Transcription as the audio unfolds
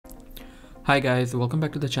Hi guys, welcome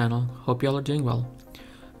back to the channel. Hope you all are doing well.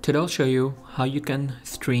 Today I'll show you how you can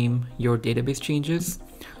stream your database changes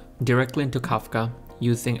directly into Kafka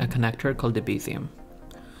using a connector called Debezium.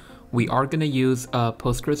 We are going to use a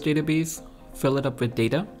Postgres database, fill it up with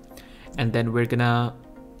data, and then we're going to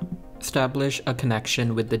establish a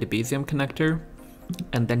connection with the Debezium connector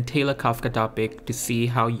and then tail a Kafka topic to see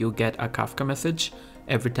how you get a Kafka message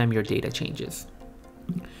every time your data changes.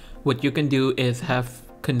 What you can do is have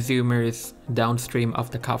consumers downstream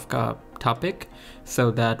of the Kafka topic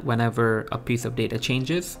so that whenever a piece of data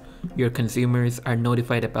changes, your consumers are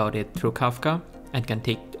notified about it through Kafka and can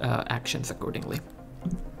take actions accordingly.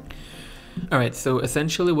 All right, so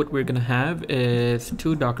essentially what we're going to have is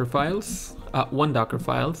two Docker files, one Docker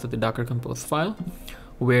file, so the Docker Compose file,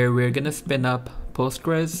 where we're going to spin up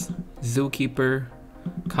Postgres, Zookeeper,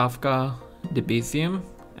 Kafka, Debezium,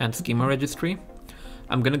 and schema registry.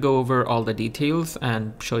 I'm going to go over all the details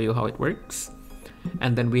and show you how it works.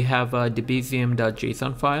 And then we have a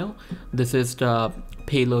debezium.json file. This is the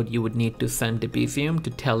payload you would need to send Debezium to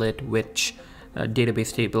tell it which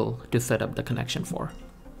database table to set up the connection for.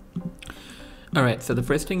 All right, so the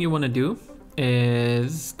first thing you want to do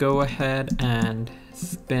is go ahead and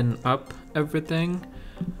spin up everything.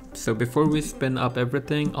 So before we spin up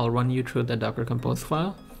everything, I'll run you through the Docker Compose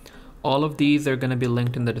file. All of these are going to be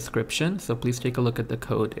linked in the description, so please take a look at the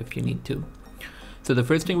code if you need to. So the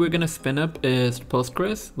first thing we're going to spin up is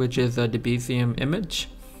Postgres, which is a Debezium image.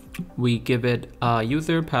 We give it a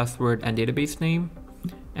user, password, and database name,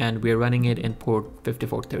 and we're running it in port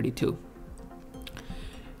 5432.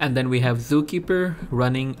 And then we have Zookeeper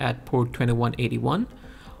running at port 2181.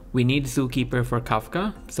 We need Zookeeper for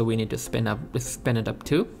Kafka, so we need to spin it up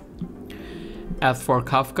too. As for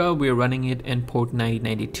Kafka, we're running it in port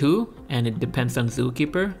 9092, and it depends on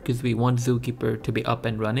Zookeeper because we want Zookeeper to be up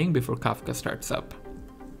and running before Kafka starts up.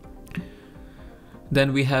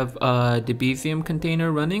 Then we have a Debezium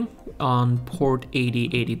container running on port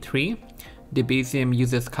 8083. Debezium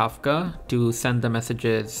uses Kafka to send the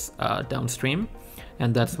messages downstream,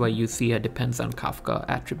 and that's why you see a depends on Kafka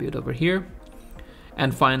attribute over here.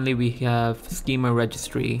 And finally, we have schema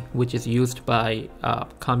registry, which is used by a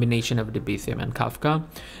combination of Debezium and Kafka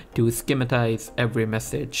to schematize every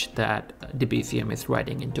message that Debezium is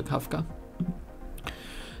writing into Kafka.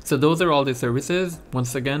 So those are all the services.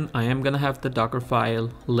 Once again, I am going to have the Docker file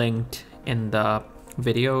linked in the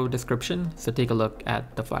video description. So take a look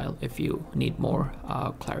at the file if you need more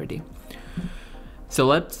clarity. So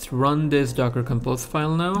let's run this Docker Compose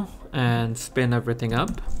file now and spin everything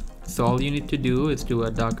up. So all you need to do is do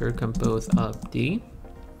a Docker Compose upd.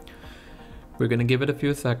 We're going to give it a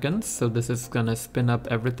few seconds. So this is going to spin up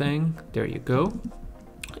everything. There you go.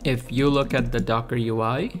 If you look at the Docker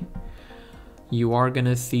UI, you are going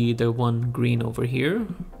to see the one green over here,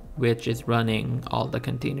 which is running all the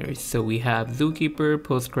containers. So we have Zookeeper,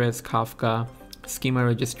 Postgres, Kafka, schema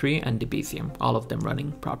registry, and Debezium, all of them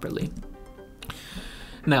running properly.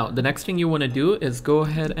 Now, the next thing you want to do is go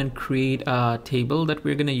ahead and create a table that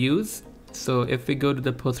we're going to use. So if we go to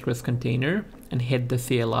the Postgres container and hit the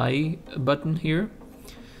CLI button here,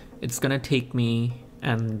 it's going to take me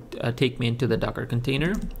into the Docker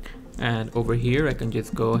container. And over here, I can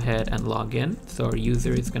just go ahead and log in. So our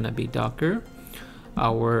user is going to be Docker.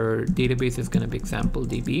 Our database is going to be example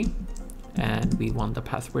DB. And we want the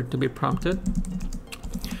password to be prompted.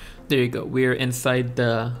 There you go. We're inside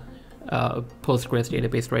the Postgres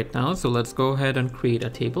database right now. So let's go ahead and create a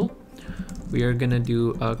table. We are going to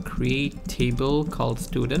do a create table called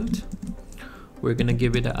student. We're going to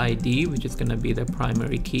give it an ID, which is going to be the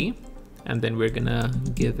primary key. And then we're going to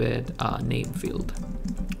give it a name field.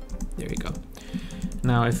 There you go.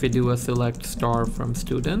 Now, if we do a select star from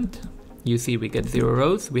student, you see we get 0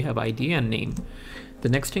 rows. We have ID and name. The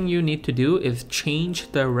next thing you need to do is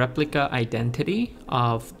change the replica identity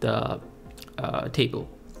of the table.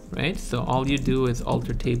 Right, so all you do is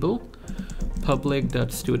alter table,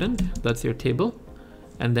 public.student, that's your table,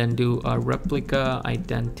 and then do a replica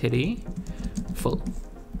identity full.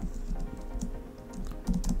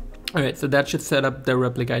 All right, so that should set up the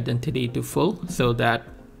replica identity to full so that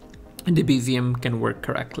Debezium can work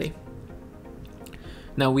correctly.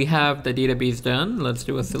 Now we have the database done. Let's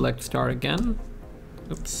do a select star again.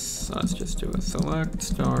 Oops, let's just do a select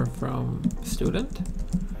star from student.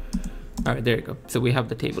 All right, there you go. So we have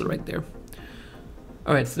the table right there.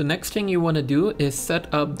 All right, so the next thing you want to do is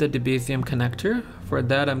set up the Debezium connector. For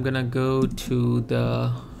that, I'm going to go to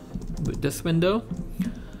this window.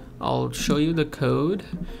 I'll show you the code.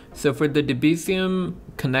 So for the Debezium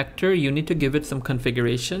connector, you need to give it some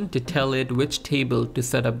configuration to tell it which table to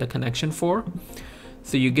set up the connection for.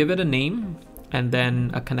 So you give it a name, and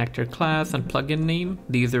then a connector class and plugin name.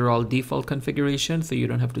 These are all default configurations, so you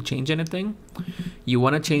don't have to change anything. You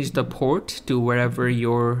want to change the port to wherever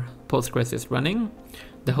your Postgres is running.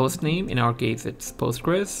 The host name, in our case, it's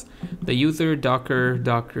Postgres. The user,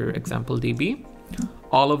 Docker example DB.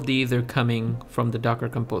 All of these are coming from the Docker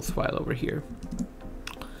compose file over here.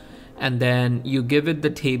 And then you give it the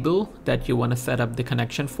table that you want to set up the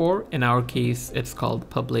connection for. In our case, it's called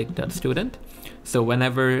public.student. So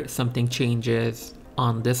whenever something changes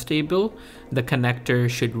on this table, the connector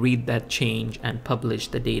should read that change and publish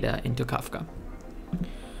the data into Kafka.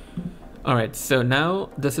 All right, so now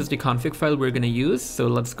this is the config file we're going to use. So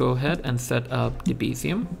let's go ahead and set up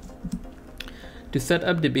Debezium. To set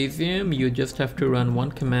up Debezium, you just have to run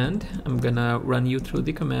one command. I'm going to run you through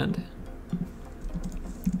the command.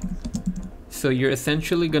 So you're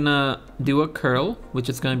essentially gonna do a curl, which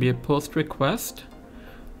is gonna be a post request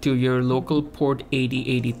to your local port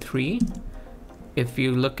 8083. If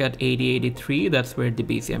you look at 8083, that's where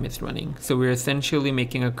Debezium is running. So we're essentially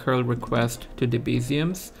making a curl request to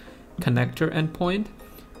Debezium's connector endpoint,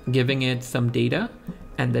 giving it some data,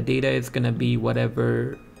 and the data is gonna be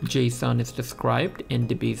whatever JSON is described in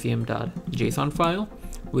debezium.json file,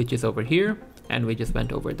 which is over here, and we just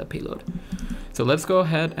went over the payload. So let's go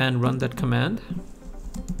ahead and run that command.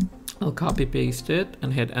 I'll copy paste it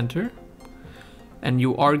and hit enter. And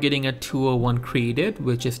you are getting a 201 created,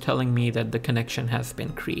 which is telling me that the connection has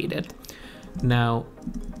been created. Now,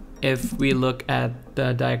 if we look at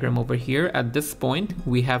the diagram over here, at this point,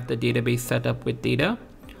 we have the database set up with data.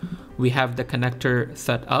 We have the connector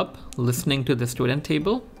set up, listening to the student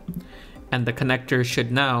table. And the connector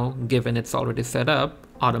should now, given it's already set up,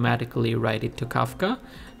 automatically write it to Kafka,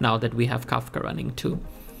 now that we have Kafka running too.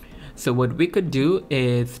 So what we could do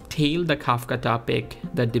is tail the Kafka topic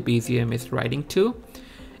that Debezium is writing to,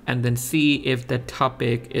 and then see if the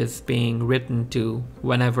topic is being written to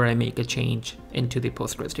whenever I make a change into the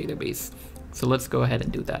Postgres database. So let's go ahead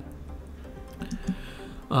and do that.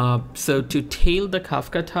 So to tail the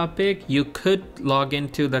Kafka topic, you could log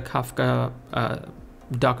into the Kafka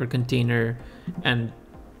Docker container and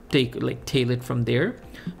tail it from there.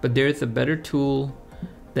 But there is a better tool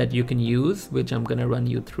that you can use, which I'm gonna run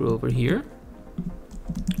you through over here.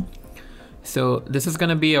 So this is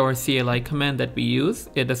gonna be our CLI command that we use.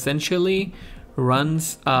 It essentially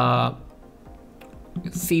runs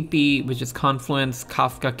CP, which is Confluence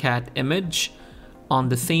Kafka cat image, on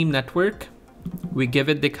the same network. We give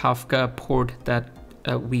it the Kafka port that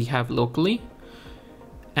we have locally,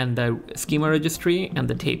 and the schema registry and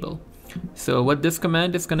the table. So what this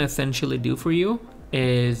command is going to essentially do for you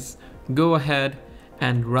is go ahead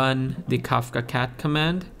and run the Kafka cat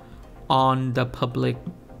command on the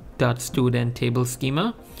public.student table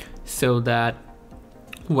schema, so that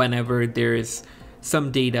whenever there's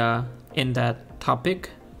some data in that topic,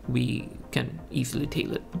 we can easily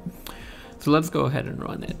tail it. So let's go ahead and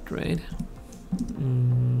run it, right?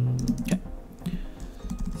 Okay.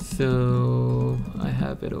 So I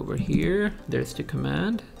have it over here. There's the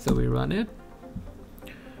command. So we run it.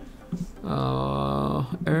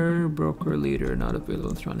 Error broker leader not available.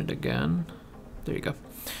 Let's run it again. There you go.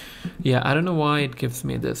 Yeah, I don't know why it gives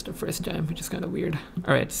me this the first time, which is kind of weird.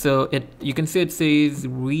 All right, so you can see it says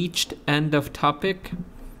reached end of topic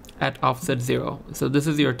at offset 0. So this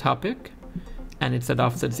is your topic, and it's at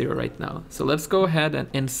offset 0 right now. So let's go ahead and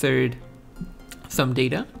insert some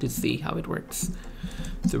data to see how it works.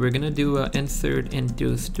 So we're gonna do an insert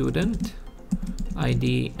into student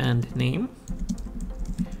ID and name,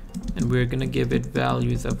 and we're gonna give it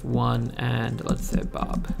values of 1 and let's say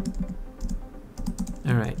Bob.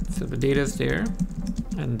 All right, so the data is there,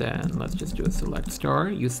 and then let's just do a select star.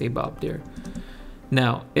 You say Bob there.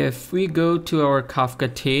 Now, if we go to our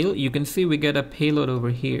Kafka tail, you can see we get a payload over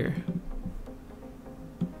here,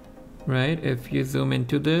 right? If you zoom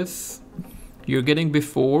into this, you're getting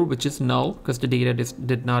before, which is null because the data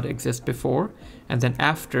did not exist before, and then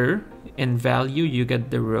after in value you get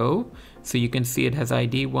the row, so you can see it has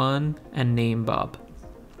ID 1 and name Bob.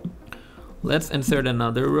 Let's insert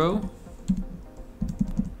another row.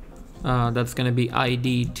 That's gonna be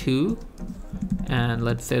ID 2, and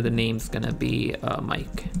let's say the name's gonna be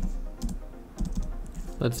Mike.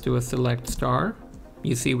 Let's do a select star.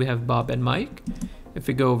 You see we have Bob and Mike. If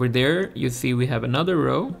we go over there, you see we have another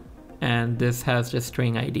row, and this has just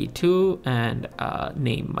string ID 2 and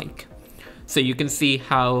name Mike. So you can see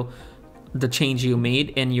how the change you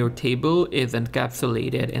made in your table is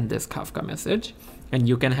encapsulated in this Kafka message, and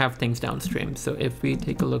you can have things downstream. So if we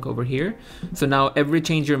take a look over here, so now every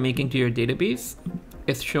change you're making to your database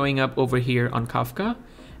is showing up over here on Kafka,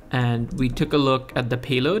 and we took a look at the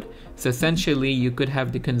payload. So essentially you could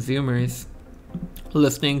have the consumers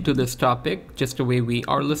listening to this topic just the way we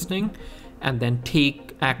are listening, and then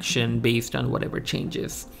take action based on whatever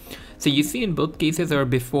changes. So you see in both cases our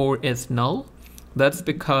before is null. That's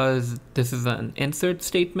because this is an insert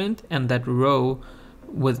statement and that row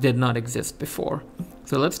did not exist before.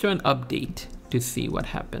 So let's do an update to see what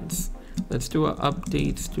happens. Let's do an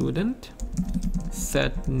update student,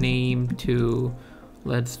 set name to,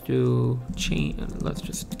 let's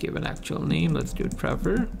just give an actual name. Let's do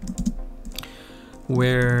Trevor,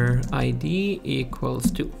 where ID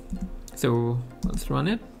equals 2. So let's run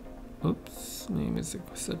it. Oops, set name is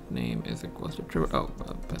equals to Trevor. Oh,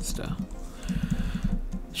 well, that's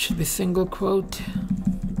should be single quote.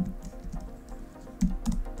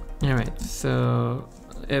 All right, so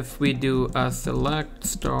if we do a select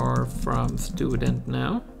star from student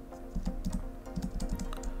now,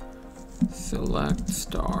 select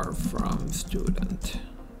star from student.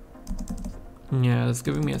 Yeah, it's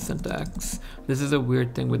giving me a syntax. This is a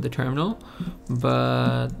weird thing with the terminal,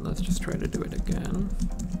 but let's just try to do it again.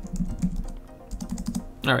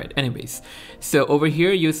 All right, anyways, so over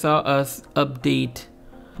here you saw us update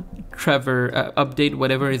Trevor, update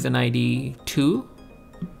whatever is in ID 2,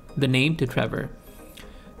 the name to Trevor.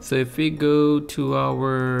 So if we go to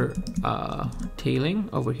our tailing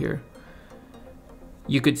over here,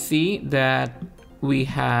 you could see that we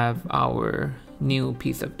have our new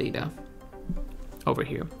piece of data over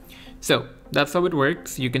here. So that's how it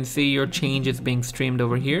works. You can see your change is being streamed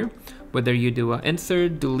over here. Whether you do an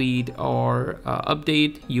insert, delete, or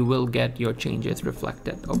update, you will get your changes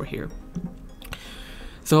reflected over here.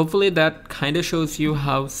 So hopefully that kind of shows you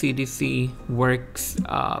how CDC works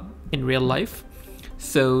in real life.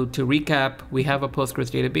 So to recap, we have a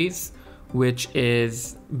Postgres database, which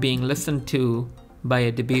is being listened to by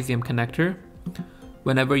a Debezium connector.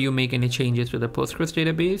 Whenever you make any changes to the Postgres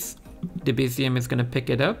database, Debezium is going to pick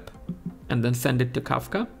it up and then send it to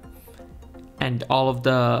Kafka. And all of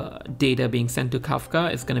the data being sent to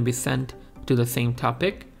Kafka is going to be sent to the same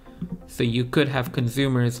topic. So you could have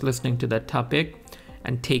consumers listening to that topic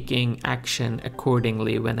and taking action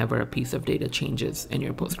accordingly whenever a piece of data changes in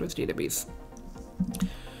your Postgres database.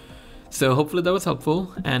 So hopefully that was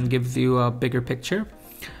helpful and gives you a bigger picture.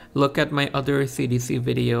 Look at my other CDC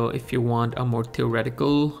video if you want a more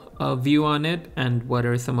theoretical view on it and what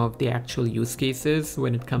are some of the actual use cases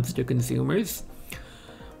when it comes to consumers.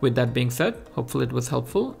 With that being said, hopefully it was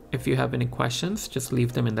helpful. If you have any questions, just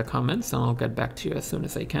leave them in the comments and I'll get back to you as soon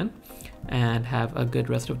as I can. And have a good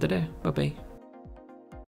rest of the day. Bye-bye.